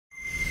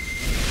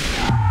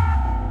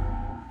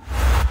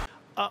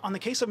On the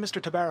case of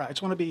Mr. Tabbara, I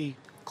just want to be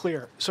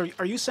clear. So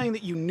are you saying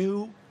that you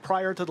knew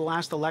prior to the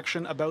last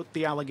election about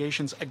the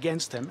allegations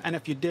against him? And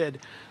if you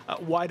did,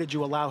 why did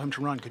you allow him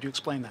to run? Could you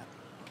explain that?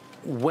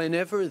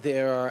 Whenever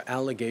there are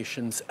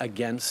allegations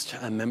against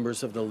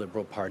members of the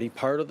Liberal Party,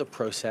 part of the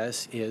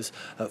process is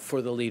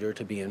for the leader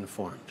to be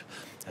informed.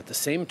 At the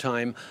same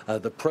time,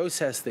 the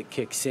process that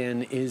kicks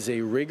in is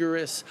a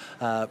rigorous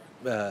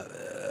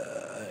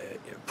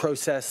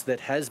process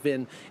that has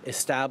been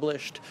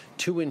established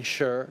to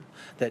ensure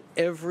that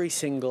every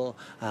single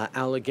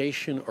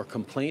allegation or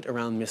complaint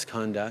around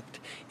misconduct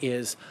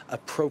is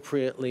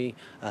appropriately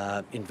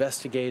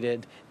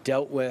investigated,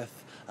 dealt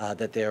with,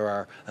 that there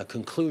are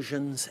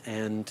conclusions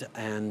and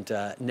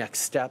next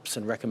steps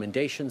and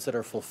recommendations that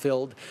are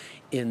fulfilled.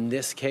 In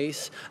this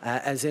case,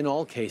 as in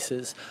all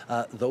cases,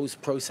 those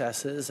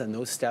processes and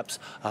those steps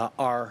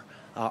are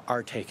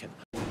taken.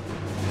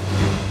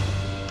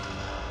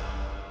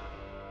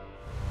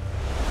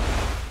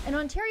 An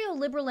Ontario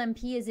Liberal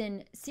MP is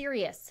in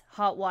serious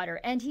hot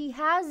water, and he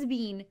has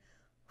been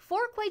for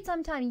quite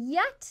some time,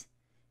 yet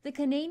the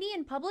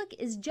Canadian public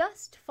is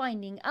just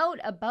finding out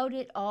about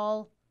it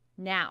all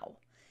now.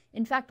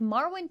 In fact,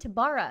 Marwan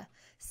Tabbara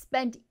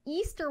spent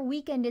Easter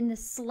weekend in the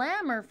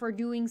slammer for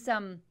doing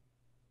some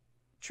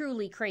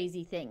truly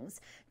crazy things.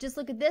 Just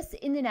look at this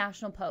in the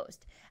National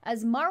Post.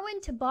 As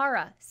Marwan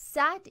Tabbara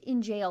sat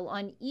in jail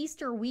on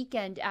Easter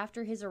weekend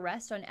after his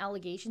arrest on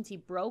allegations he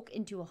broke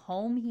into a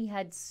home he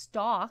had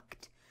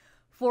stalked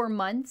for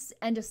months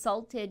and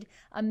assaulted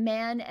a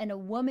man and a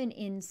woman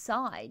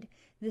inside,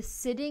 the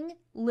sitting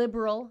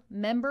Liberal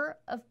Member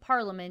of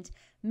Parliament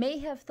may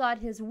have thought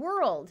his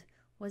world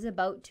was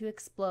about to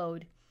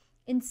explode.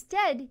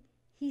 Instead,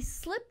 he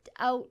slipped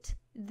out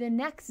the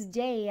next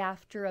day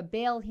after a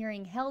bail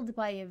hearing held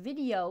by a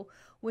video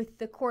with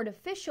the court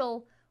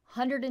official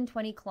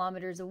 120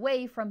 kilometers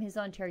away from his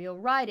Ontario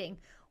riding,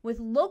 with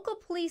local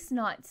police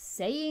not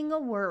saying a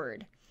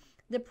word.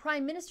 The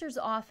Prime Minister's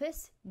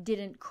office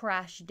didn't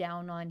crash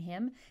down on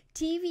him.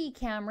 TV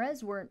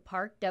cameras weren't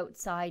parked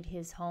outside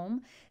his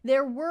home.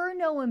 There were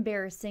no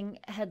embarrassing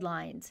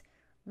headlines.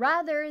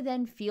 Rather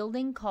than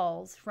fielding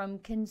calls from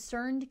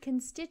concerned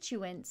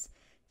constituents,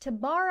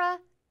 Tabbara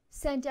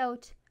sent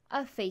out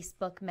a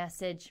Facebook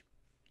message.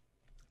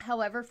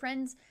 However,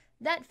 friends,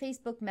 that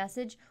Facebook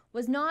message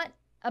was not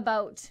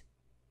about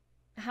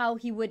how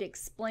he would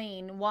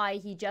explain why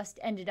he just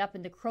ended up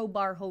in the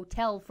Crowbar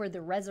Hotel for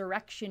the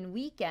Resurrection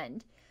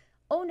weekend.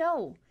 Oh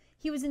no,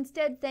 he was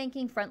instead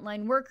thanking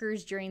frontline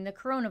workers during the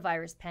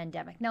coronavirus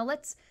pandemic. Now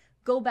let's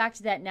go back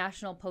to that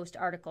National Post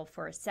article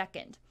for a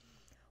second.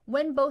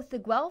 When both the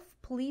Guelph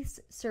Police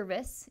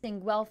Service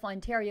in Guelph,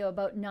 Ontario,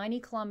 about 90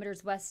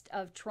 kilometers west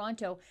of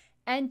Toronto,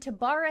 and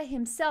Tabbara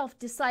himself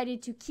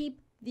decided to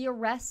keep the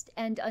arrest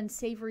and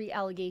unsavory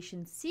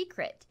allegations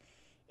secret,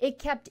 it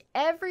kept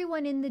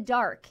everyone in the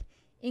dark,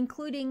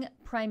 including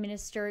Prime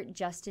Minister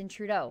Justin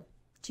Trudeau,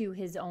 to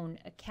his own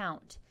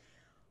account.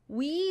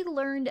 We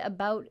learned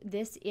about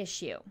this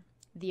issue,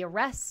 the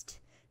arrest,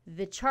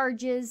 the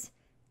charges,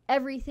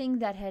 everything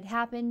that had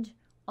happened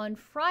on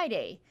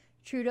Friday,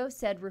 Trudeau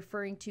said,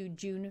 referring to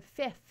June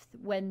 5th,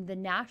 when the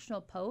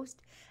National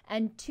Post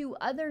and two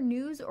other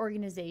news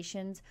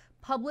organizations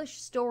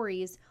published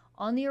stories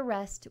on the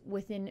arrest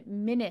within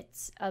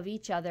minutes of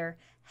each other,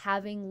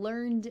 having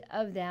learned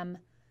of them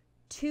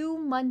 2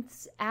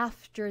 months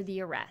after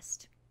the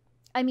arrest.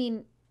 I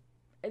mean,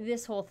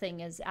 this whole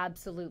thing is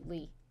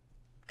absolutely,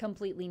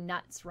 completely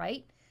nuts,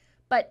 right?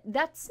 But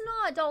that's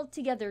not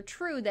altogether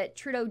true that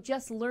Trudeau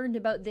just learned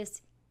about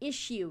this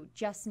issue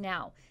just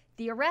now.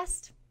 The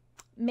arrest,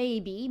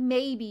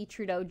 maybe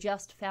Trudeau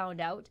just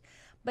found out,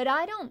 but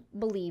I don't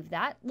believe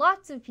that.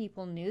 Lots of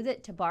people knew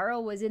that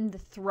Tabbara was in the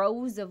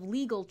throes of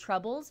legal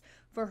troubles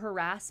for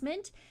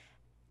harassment,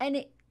 and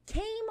it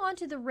came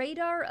onto the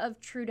radar of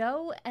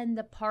Trudeau and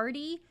the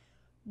party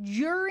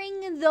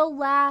during the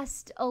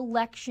last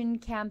election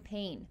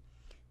campaign.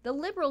 The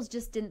Liberals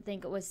just didn't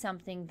think it was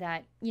something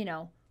that,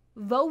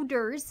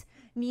 voters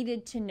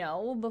needed to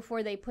know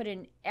before they put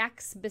an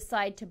X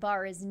beside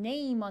Tabbara's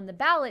name on the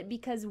ballot,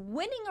 because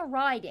winning a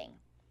riding,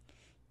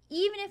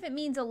 even if it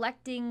means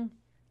electing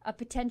a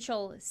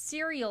potential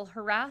serial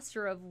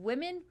harasser of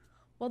women,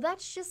 well,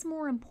 that's just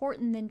more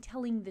important than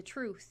telling the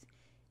truth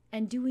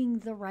and doing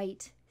the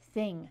right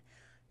thing.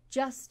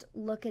 Just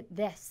look at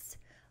this.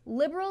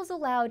 Liberals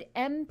allowed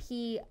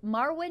MP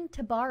Marwan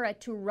Tabbara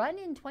to run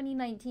in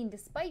 2019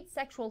 despite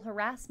sexual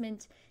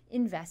harassment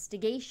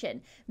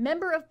investigation.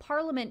 Member of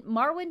Parliament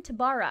Marwan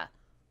Tabbara,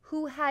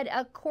 who had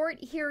a court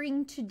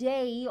hearing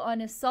today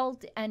on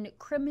assault and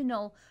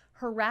criminal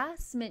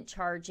harassment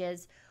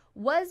charges,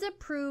 was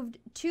approved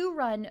to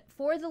run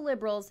for the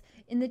Liberals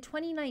in the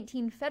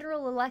 2019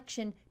 federal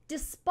election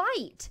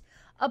despite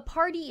a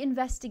party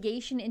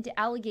investigation into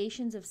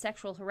allegations of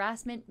sexual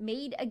harassment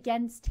made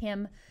against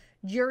him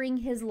during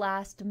his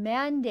last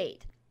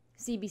mandate,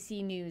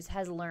 CBC News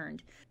has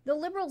learned. The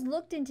Liberals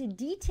looked into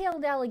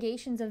detailed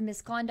allegations of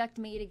misconduct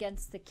made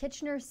against the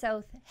Kitchener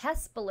South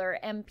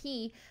Hespeler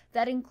MP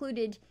that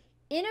included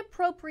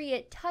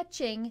inappropriate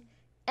touching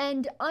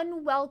and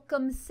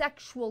unwelcome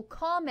sexual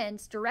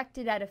comments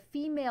directed at a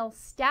female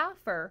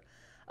staffer,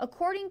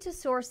 according to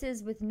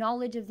sources with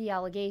knowledge of the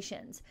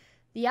allegations.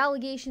 The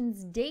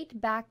allegations date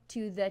back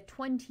to the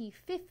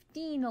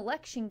 2015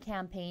 election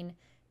campaign,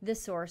 the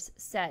source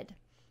said.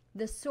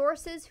 The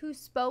sources who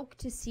spoke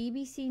to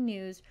CBC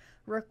News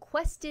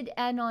requested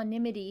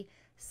anonymity,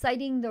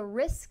 citing the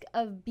risk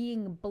of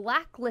being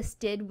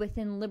blacklisted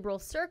within Liberal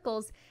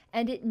circles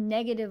and it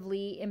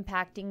negatively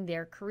impacting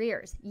their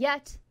careers.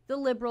 Yet, the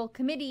Liberal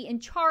committee in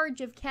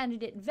charge of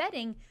candidate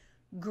vetting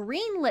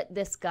greenlit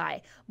this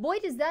guy. Boy,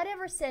 does that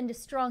ever send a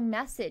strong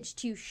message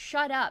to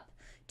shut up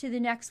to the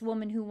next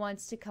woman who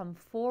wants to come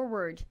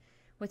forward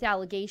with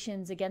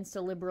allegations against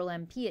a Liberal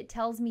MP. It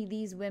tells me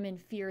these women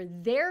fear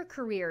their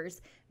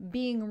careers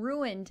being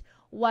ruined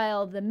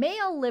while the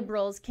male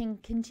Liberals can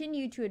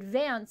continue to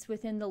advance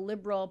within the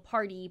Liberal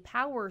Party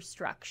power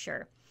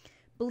structure.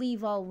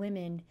 Believe all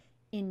women,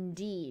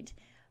 indeed.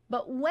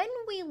 But when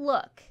we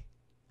look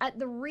at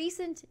the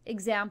recent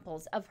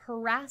examples of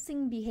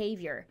harassing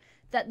behavior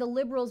that the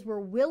Liberals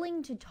were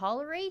willing to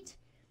tolerate,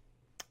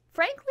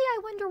 frankly, I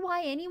wonder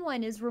why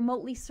anyone is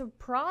remotely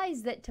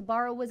surprised that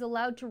Tabbara was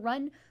allowed to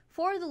run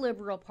for the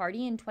Liberal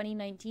Party in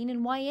 2019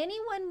 and why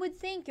anyone would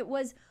think it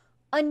was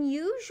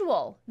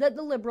unusual that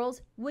the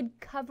Liberals would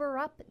cover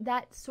up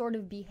that sort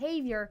of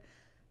behavior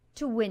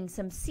to win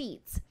some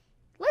seats.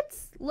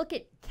 Let's look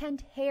at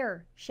Kent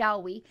Hare,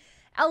 shall we?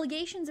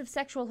 Allegations of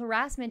sexual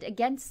harassment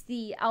against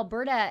the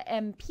Alberta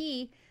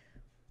MP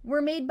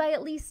were made by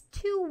at least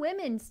 2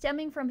 women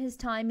stemming from his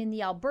time in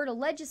the Alberta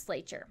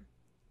legislature.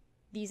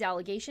 These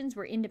allegations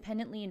were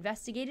independently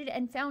investigated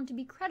and found to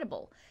be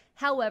credible.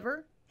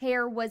 However,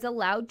 Hare was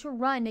allowed to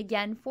run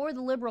again for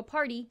the Liberal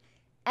Party,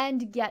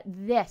 and get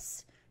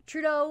this.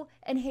 Trudeau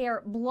and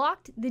Hare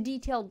blocked the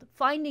detailed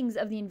findings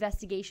of the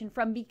investigation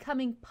from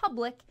becoming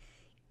public,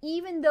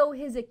 even though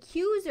his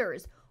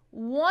accusers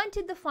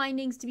wanted the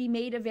findings to be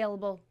made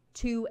available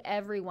to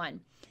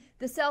everyone.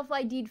 The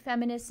self-ID'd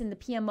feminists in the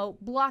PMO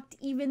blocked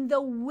even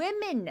the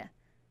women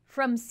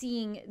from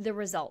seeing the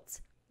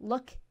results.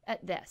 Look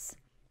at this.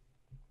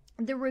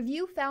 The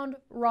review found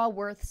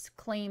Raworth's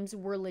claims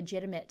were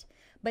legitimate,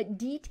 but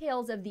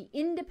details of the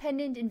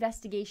independent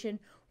investigation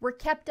were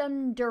kept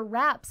under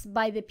wraps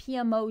by the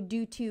PMO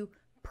due to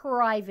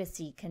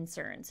privacy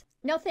concerns.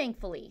 Now,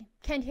 thankfully,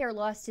 Kent Hare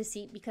lost his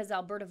seat because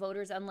Alberta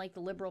voters, unlike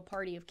the Liberal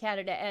Party of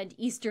Canada and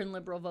Eastern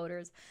Liberal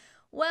voters,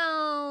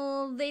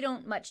 well, they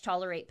don't much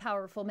tolerate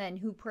powerful men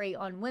who prey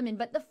on women.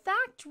 But the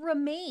fact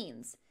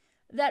remains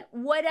that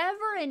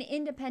whatever an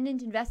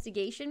independent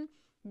investigation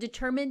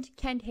determined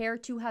Kent Hare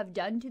to have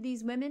done to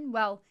these women,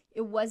 well,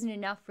 it wasn't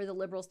enough for the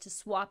Liberals to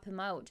swap him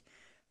out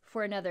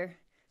for another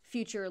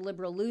future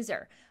Liberal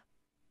loser.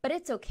 But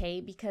it's okay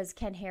because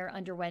Kent Hare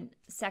underwent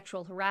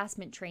sexual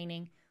harassment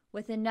training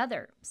with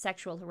another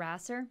sexual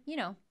harasser,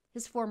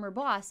 his former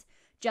boss,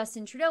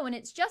 Justin Trudeau. And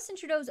it's Justin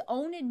Trudeau's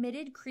own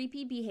admitted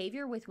creepy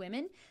behavior with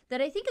women that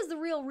I think is the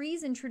real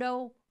reason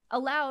Trudeau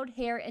allowed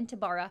Hare and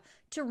Tabbara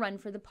to run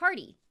for the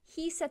party.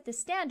 He set the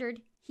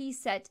standard. He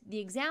set the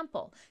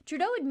example.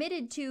 Trudeau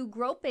admitted to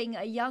groping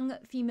a young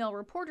female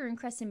reporter in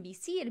Creston,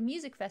 BC at a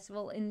music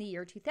festival in the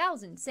year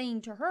 2000,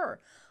 saying to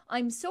her,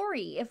 "I'm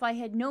sorry, if I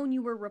had known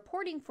you were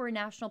reporting for a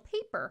national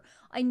paper,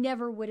 I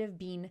never would have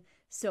been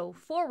so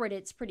forward."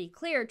 It's pretty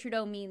clear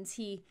Trudeau means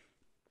he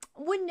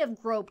wouldn't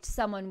have groped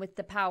someone with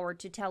the power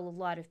to tell a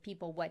lot of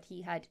people what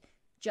he had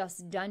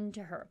just done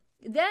to her.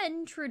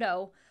 Then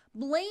Trudeau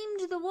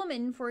blamed the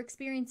woman for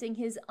experiencing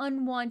his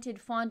unwanted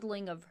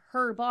fondling of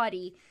her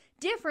body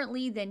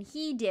differently than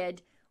he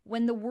did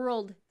when the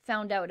world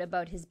found out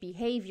about his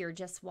behavior.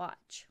 Just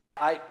watch.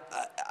 I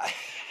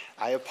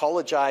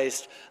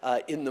apologized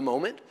in the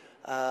moment.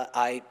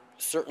 I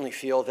certainly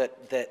feel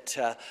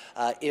that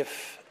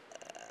if,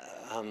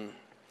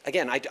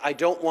 again, I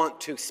don't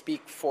want to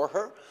speak for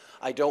her.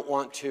 I don't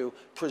want to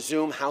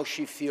presume how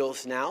she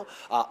feels now.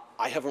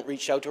 I haven't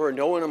reached out to her.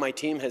 No one on my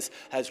team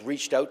has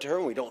reached out to her,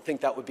 and we don't think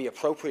that would be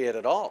appropriate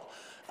at all.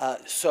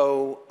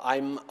 So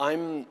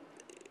I'm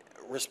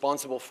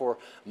responsible for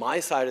my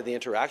side of the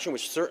interaction,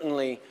 which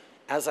certainly,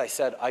 as I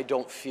said, I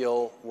don't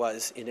feel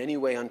was in any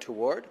way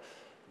untoward.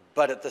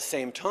 But at the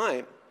same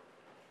time,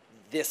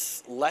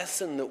 this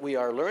lesson that we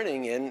are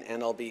learning in,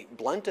 and I'll be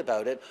blunt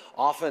about it,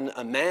 often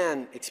a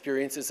man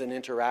experiences an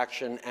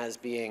interaction as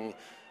being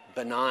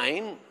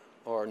benign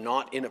or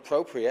not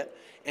inappropriate,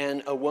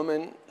 and a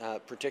woman,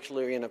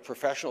 particularly in a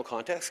professional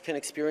context, can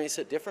experience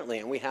it differently,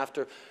 and we have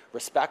to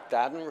respect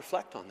that and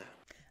reflect on that.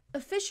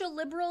 Official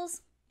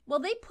Liberals, well,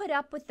 they put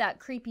up with that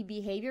creepy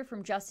behavior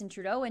from Justin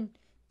Trudeau and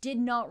did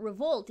not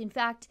revolt. In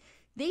fact,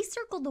 they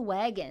circled the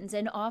wagons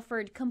and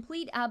offered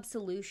complete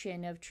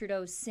absolution of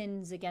Trudeau's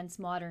sins against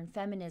modern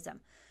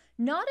feminism.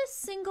 Not a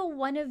single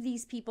one of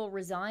these people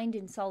resigned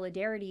in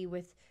solidarity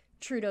with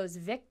Trudeau's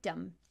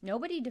victim.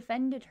 Nobody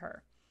defended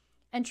her.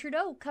 And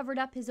Trudeau covered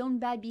up his own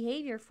bad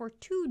behavior for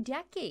 2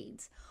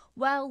 decades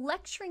while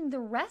lecturing the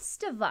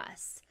rest of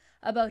us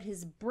about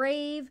his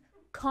brave,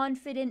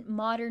 confident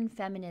modern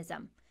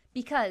feminism.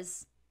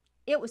 Because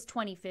it was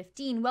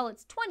 2015. Well,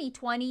 it's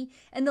 2020,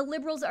 and the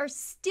Liberals are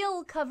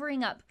still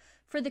covering up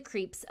for the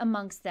creeps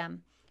amongst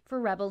them. For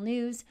Rebel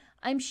News,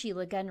 I'm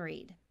Sheila Gunn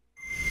Reid.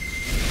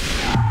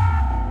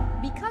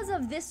 Because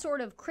of this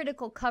sort of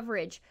critical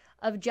coverage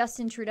of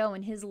Justin Trudeau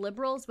and his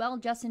Liberals, well,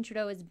 Justin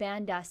Trudeau has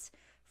banned us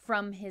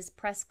from his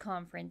press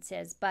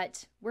conferences,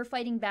 but we're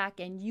fighting back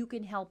and you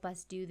can help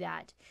us do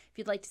that. If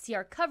you'd like to see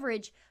our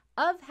coverage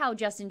of how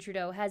Justin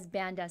Trudeau has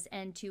banned us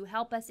and to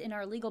help us in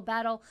our legal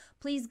battle,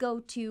 please go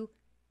to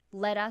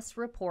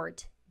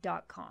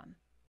letusreport.com.